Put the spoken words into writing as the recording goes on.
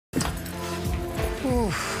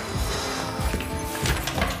Oof.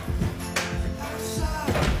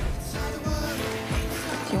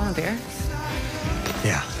 Do you want a beer?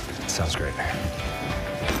 Yeah, sounds great.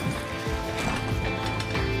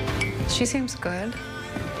 She seems good.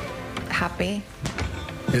 Happy.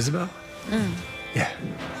 Isabel? Yeah.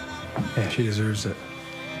 Yeah, she deserves it.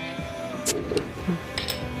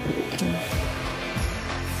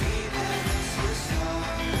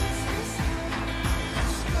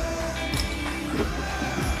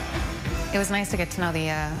 It was nice to get to know the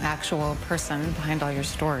actual person behind all your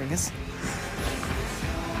stories.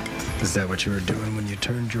 Is that what you were doing when you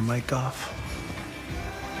turned your mic off?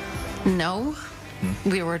 No.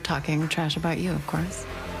 We were talking trash about you, of course.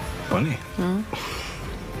 Funny.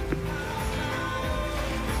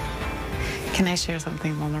 Can I share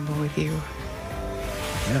something vulnerable with you?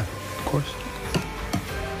 Yeah, of course.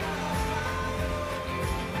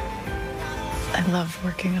 I love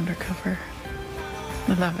working undercover.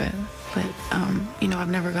 I love it. But, you know, I've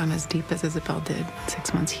never gone as deep as Isabel did.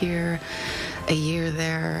 6 months here, a year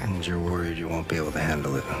there. And you're worried you won't be able to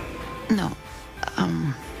handle it. No.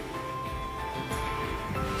 I'm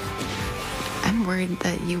worried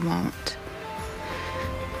that you won't.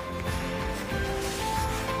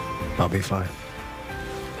 I'll be fine.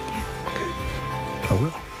 Yeah. Okay. I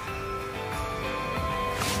will.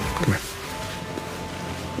 Come here.